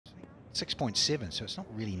6.7, so it's not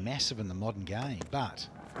really massive in the modern game, but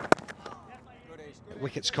the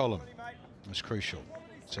wickets column was crucial.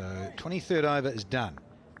 So 23rd over is done.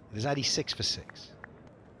 There's 86 for 6.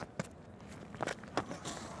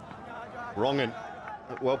 Wrongin,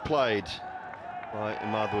 well played by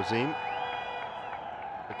Imad Wasim.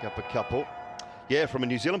 Pick up a couple. Yeah, from a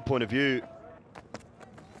New Zealand point of view,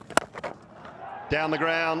 down the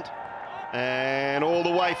ground and all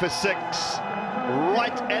the way for 6,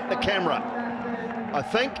 right at the camera. I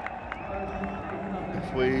think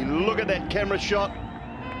if we look at that camera shot,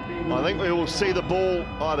 I think we will see the ball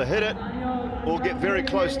either hit it or get very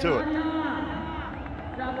close to it.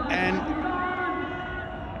 And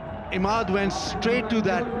Imad went straight to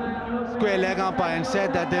that square leg umpire and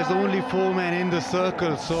said that there's only 4 men in the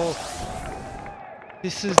circle. So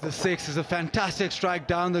this is the 6. It's a fantastic strike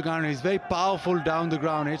down the ground. He's very powerful down the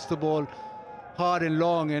ground. Hits the ball hard and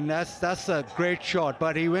long, and that's a great shot.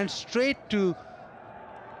 But he went straight to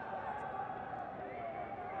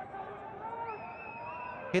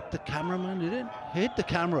hit the cameraman, did it? Hit the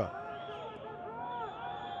camera.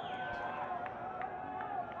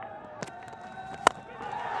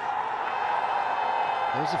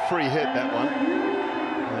 That was a free hit, that one.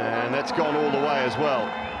 And that's gone all the way as well.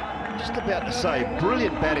 Just about to say,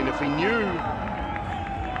 brilliant batting. If he knew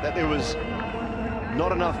that there was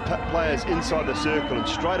not enough players inside the circle and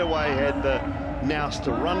straight away had the nous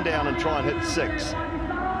to run down and try and hit 6,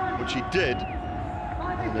 which he did.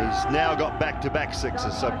 And he's now got back-to-back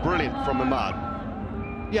 6s, so brilliant from Imad.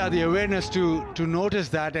 Yeah, the awareness to notice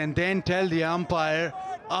that and then tell the umpire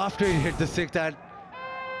after he hit the 6 that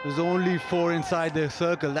there's only 4 inside the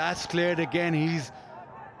circle. That's cleared again. He's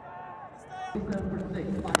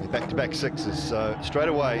back-to-back 6s, so straight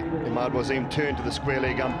away Imad Wasim turned to the square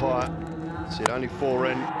leg umpire, said only 4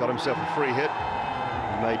 in, got himself a free hit,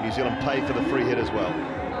 and made New Zealand pay for the free hit as well.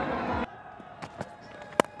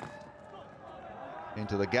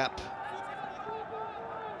 Into the gap.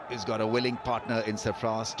 He's got a willing partner in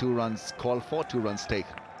Sarfraz. 2 runs called for, 2 runs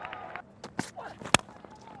taken.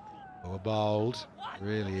 Oh, bowled,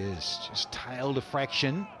 really is. Just tailed a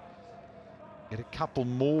fraction. Get a couple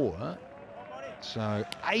more. So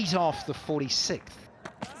 8 off the 46th.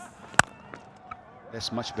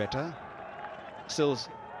 That's much better. Still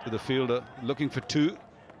to the fielder, looking for 2.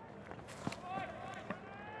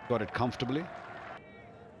 Got it comfortably.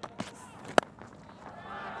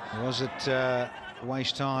 Was it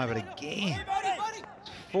waste time? But again,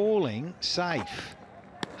 it's falling safe.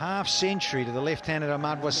 Half century to the left-handed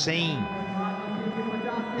Imad Wasim.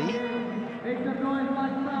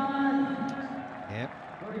 Yep.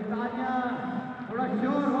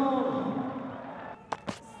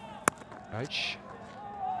 Coach.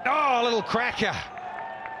 Oh, a little cracker.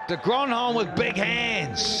 De Gronholm with big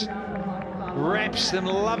hands. Wraps them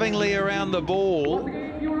lovingly around the ball.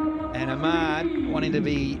 And Imad, wanting to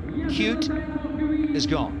be cute, is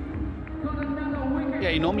gone. Yeah,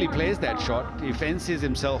 he normally plays that shot. He fancies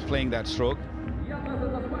himself playing that stroke.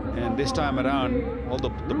 And this time around,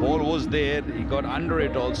 the ball was there. He got under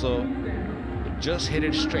it also. Just hit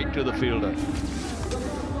it straight to the fielder.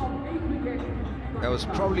 That was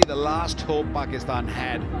probably the last hope Pakistan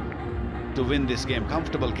had to win this game.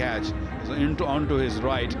 Comfortable catch. So onto his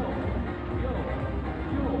right.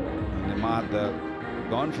 And Imad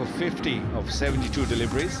gone for 50 of 72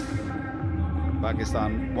 deliveries.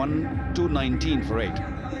 Pakistan won 219 for 8.